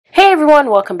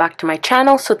everyone, welcome back to my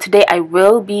channel. So today I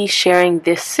will be sharing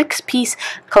this 6-piece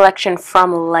collection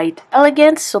from Light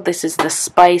Elegance. So this is the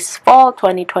Spice Fall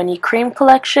 2020 Cream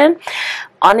collection.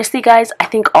 Honestly guys, I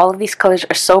think all of these colors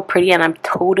are so pretty and I'm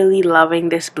totally loving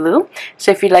this blue. So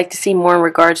if you'd like to see more in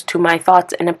regards to my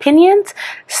thoughts and opinions,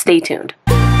 stay tuned.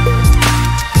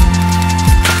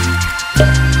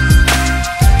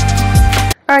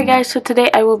 Alright guys, so today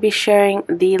I will be sharing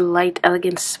the Light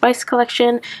Elegance Spice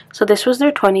collection. So this was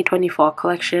their 2020 fall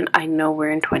collection. I know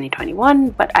we're in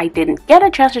 2021, but I didn't get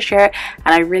a chance to share it,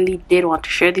 and I really did want to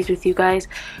share these with you guys.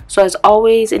 So as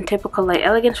always, in typical Light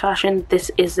Elegance fashion,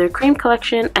 this is their cream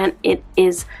collection, and it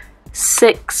is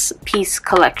 6-piece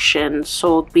collection.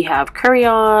 So we have Curry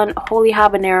On, Holy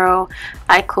Habanero,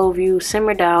 Clove You,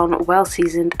 Simmer Down, Well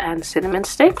Seasoned, and Cinnamon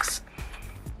Sticks.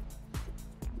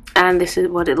 And this is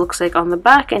what it looks like on the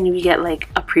back, and you get like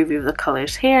a preview of the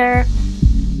colors here.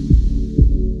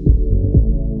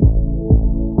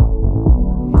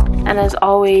 And as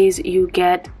always, you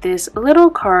get this little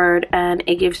card, and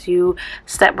it gives you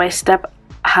step by step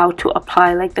how to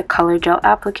apply like the color gel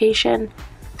application.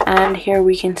 And here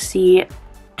we can see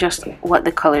just what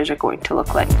the colors are going to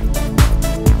look like.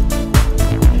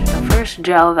 The first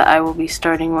gel that I will be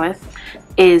starting with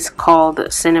is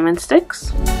called Cinnamon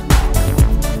Sticks.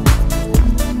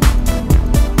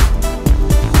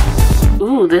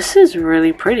 Ooh, this is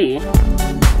really pretty.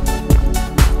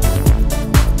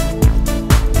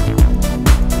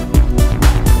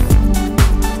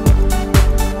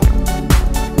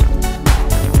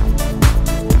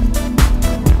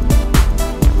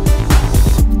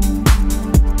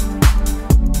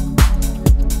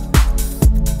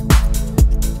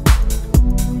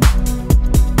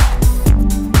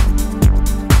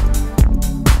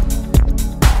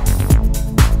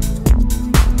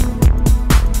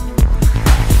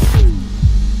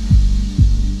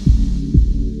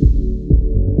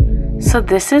 So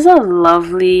this is a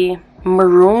lovely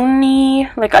maroony,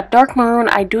 like a dark maroon.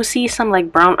 I do see some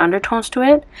like brown undertones to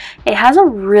it. It has a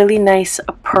really nice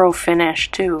pearl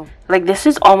finish too. Like this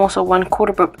is almost a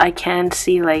 1/4, but I can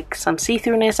see like some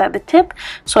see-throughness at the tip.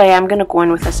 So I am gonna go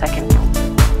in with a second coat.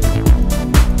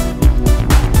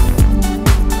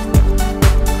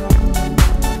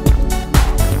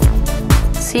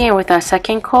 And with that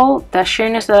second coat, that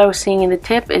sheerness that I was seeing in the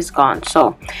tip is gone.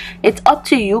 So it's up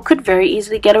to you. You could very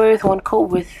easily get away with 1 coat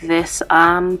with this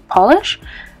polish,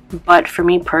 but for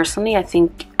me personally, I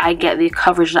think I get the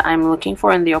coverage that I'm looking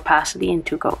for and the opacity in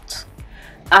 2 coats.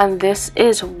 And this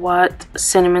is what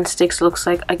Cinnamon Sticks looks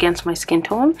like against my skin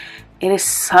tone. It is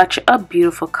such a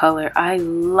beautiful color. I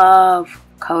love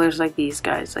colors like these,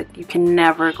 guys. Like, you can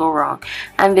never go wrong.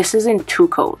 And this is in 2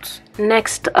 coats.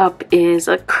 Next up is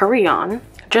a Curry On.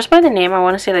 Just by the name, I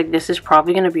want to say like this is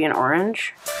probably going to be an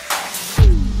orange.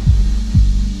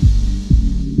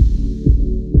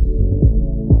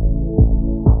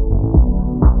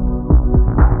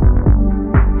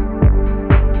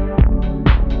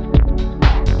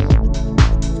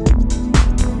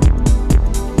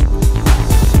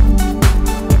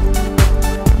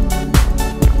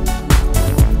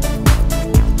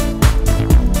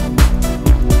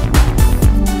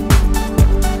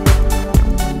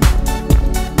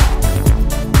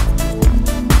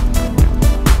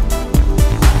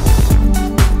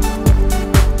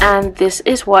 And this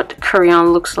is what Curry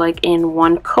On looks like in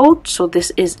 1 coat. So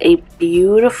this is a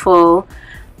beautiful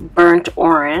burnt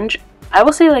orange. I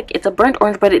will say like it's a burnt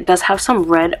orange, but it does have some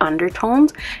red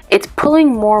undertones. It's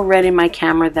pulling more red in my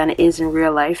camera than it is in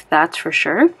real life, that's for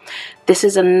sure. This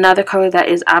is another color that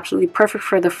is absolutely perfect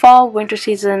for the fall, winter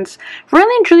seasons.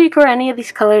 Really and truly, you can wear any of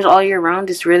these colors all year round.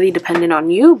 It's really dependent on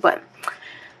you, but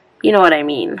you know what I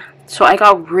mean. So I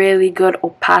got really good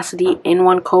opacity in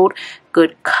 1 coat,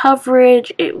 good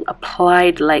coverage. It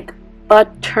applied like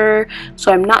butter.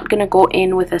 So I'm not going to go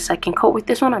in with a second coat with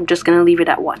this one. I'm just going to leave it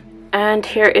at 1. And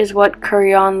here is what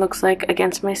Curry On looks like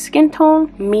against my skin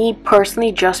tone. Me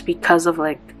personally, just because of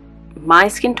like my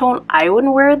skin tone, I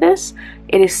wouldn't wear this.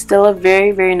 It is still a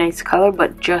very, very nice color,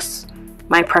 but just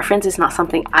my preference is not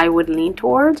something I would lean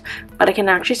towards. But I can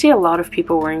actually see a lot of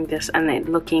people wearing this and it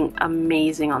looking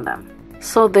amazing on them.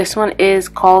 So this one is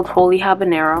called Holy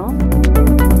Habanero.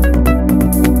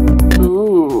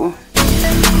 Ooh.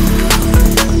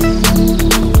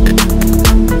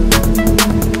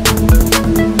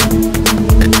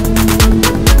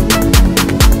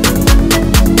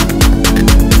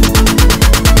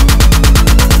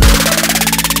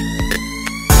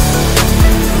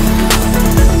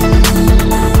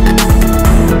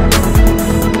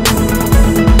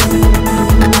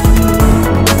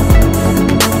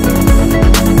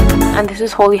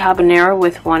 Holy Habanero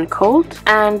with one coat,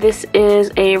 and this is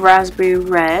a raspberry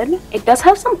red. It does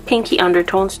have some pinky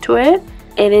undertones to it.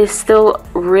 It is still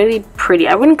really pretty.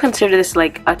 I wouldn't consider this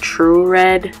like a true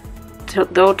red,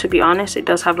 though, to be honest. It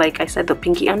does have, like I said, the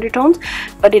pinky undertones,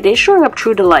 but it is showing up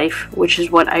true to life, which is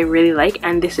what I really like.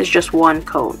 And this is just one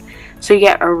coat, so you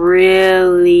get a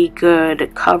really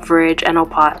good coverage and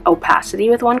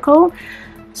opacity with one coat.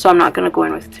 So I'm not going to go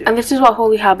in with two. And this is what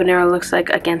Holy Habanero looks like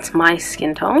against my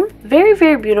skin tone. Very,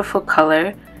 very beautiful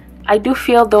color. I do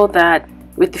feel though that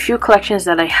with the few collections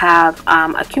that I have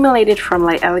accumulated from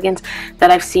Light Elegance,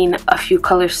 that I've seen a few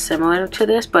colors similar to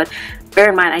this, but bear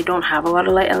in mind I don't have a lot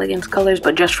of Light Elegance colors,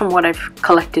 but just from what I've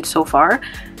collected so far,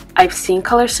 I've seen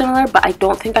colors similar, but I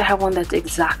don't think I have one that's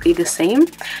exactly the same.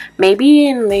 Maybe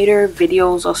in later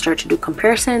videos I'll start to do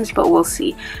comparisons, but we'll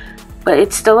see. But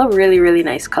it's still a really, really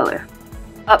nice color.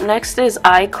 Up next is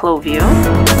Clove You.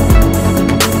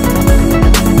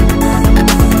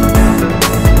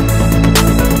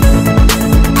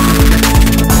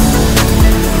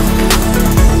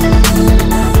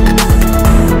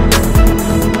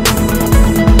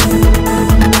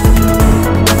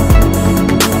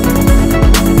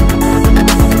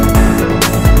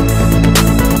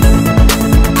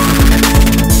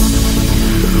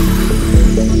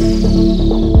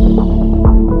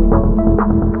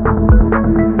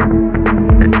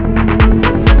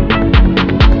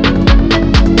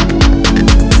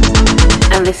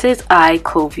 This is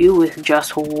Clove You with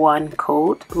just one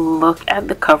coat. Look at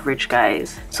the coverage,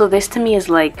 guys. So this to me is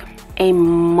like a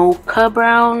mocha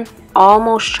brown,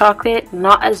 almost chocolate,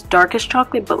 not as dark as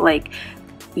chocolate, but like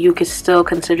you could still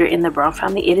consider in the brown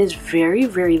family. It is very,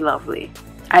 very lovely.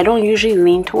 I don't usually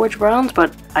lean towards browns,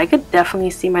 but I could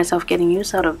definitely see myself getting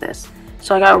use out of this.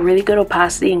 So I got really good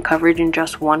opacity and coverage in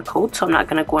just one coat, so I'm not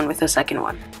going to go in with a second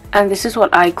one. And this is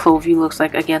what Clove You looks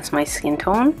like against my skin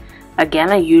tone.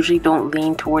 Again, I usually don't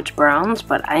lean towards browns,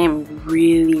 but I am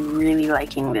really, really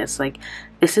liking this. Like,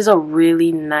 this is a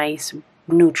really nice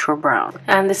neutral brown.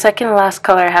 And the second and last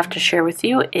color I have to share with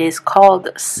you is called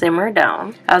Simmer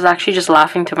Down. I was actually just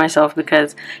laughing to myself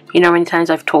because, you know how many times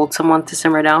I've told someone to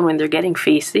simmer down when they're getting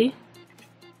facey?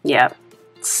 Yeah,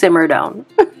 simmer down.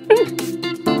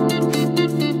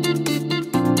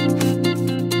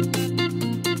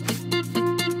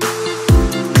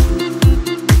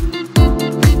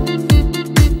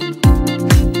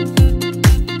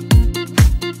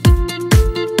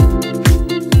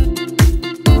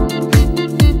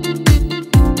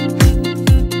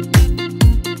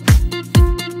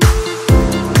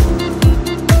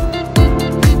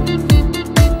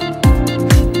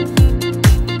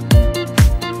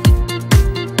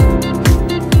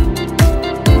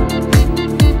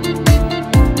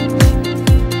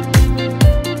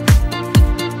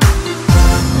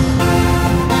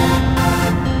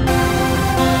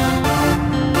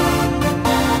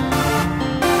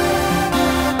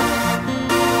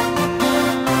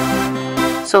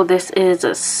 So this is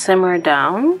a Simmer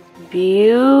Down.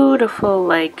 Beautiful,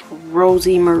 like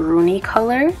rosy maroony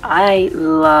color. I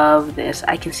love this.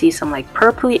 I can see some like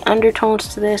purpley undertones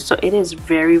to this, so it is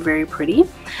very, very pretty.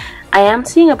 I am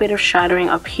seeing a bit of shadowing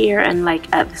up here and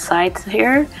like at the sides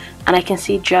here, and I can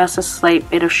see just a slight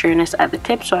bit of sheerness at the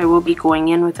tip, so I will be going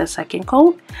in with a second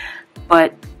coat.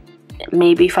 But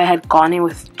maybe if I had gone in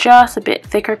with just a bit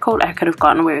thicker coat, I could have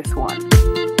gotten away with one.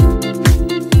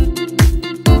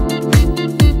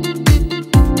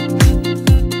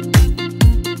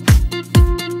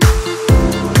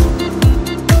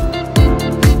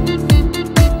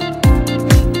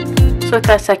 So with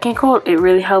that second coat, it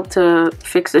really helped to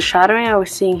fix the shadowing I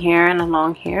was seeing here and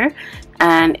along here,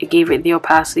 and it gave it the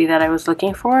opacity that I was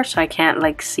looking for, so I can't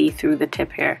like see through the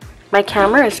tip here. My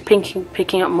camera is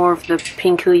picking up more of the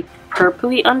pinkly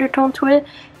purpley undertone to it.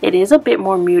 It is a bit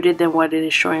more muted than what it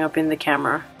is showing up in the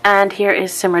camera. And here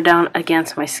is Simmer Down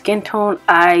against my skin tone.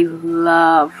 I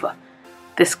love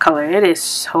this color. It is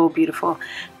so beautiful.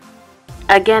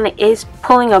 Again, it is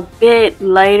pulling a bit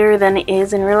lighter than it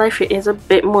is in real life. It is a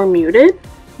bit more muted,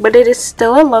 but it is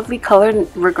still a lovely color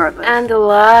regardless. And the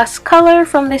last color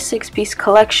from this 6-piece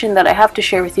collection that I have to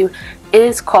share with you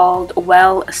is called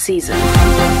Well Seasoned.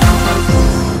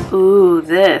 Ooh,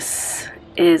 this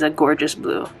is a gorgeous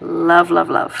blue. Love, love,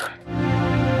 love.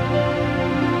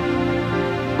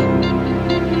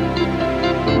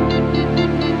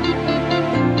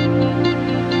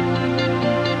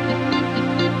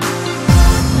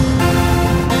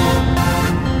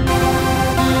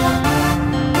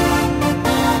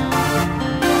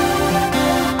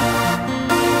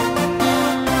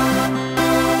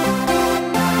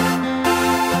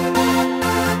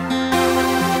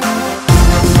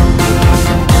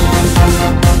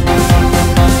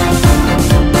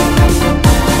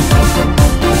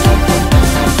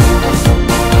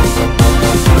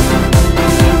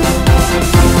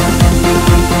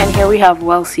 have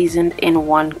Well Seasoned in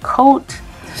one coat.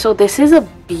 So this is a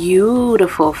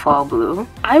beautiful fall blue.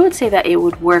 I would say that it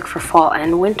would work for fall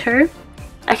and winter.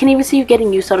 I can even see you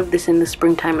getting use out of this in the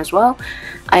springtime as well.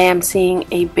 I am seeing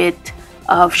a bit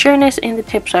of sheerness in the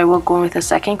tip, so I will go with a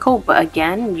second coat, but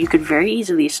again, you could very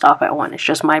easily stop at one. It's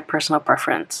just my personal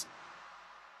preference.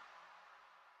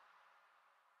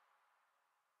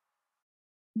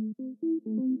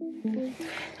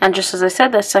 And just as I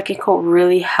said, that second coat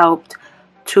really helped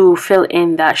to fill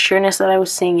in that sheerness that I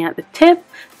was seeing at the tip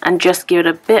and just give it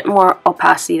a bit more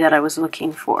opacity that I was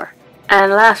looking for.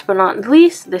 And last but not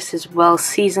least, this is Well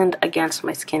Seasoned against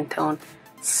my skin tone.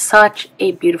 Such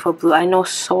a beautiful blue. I know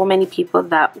so many people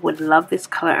that would love this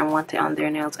color and want it on their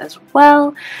nails as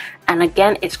well. And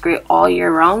again, it's great all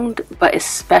year round, but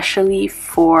especially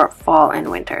for fall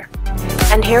and winter.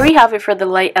 And here we have it for the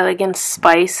Light Elegance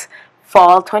Spice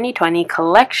Fall 2020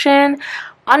 collection.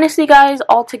 Honestly guys,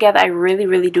 altogether I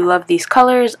really do love these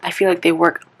colors. I feel like they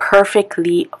work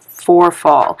perfectly for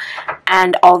fall.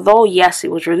 And although yes,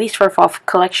 it was released for a fall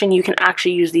collection, you can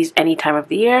actually use these any time of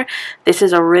the year. This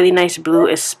is a really nice blue,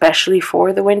 especially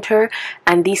for the winter,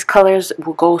 and these colors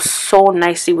will go so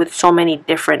nicely with so many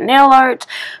different nail art,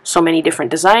 so many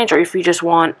different designs, or if you just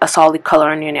want a solid color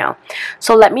on your nail.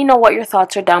 So let me know what your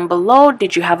thoughts are down below.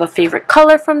 Did you have a favorite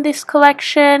color from this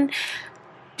collection?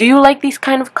 Do you like these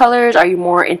kind of colors? Are you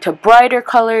more into brighter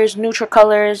colors, neutral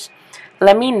colors?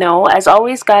 Let me know. As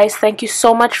always guys, thank you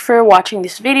so much for watching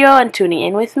this video and tuning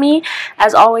in with me.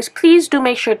 As always, please do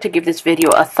make sure to give this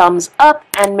video a thumbs up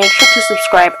and make sure to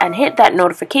subscribe and hit that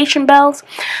notification bells.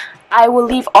 I will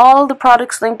leave all the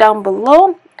products linked down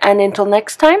below, and until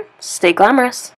next time, stay glamorous.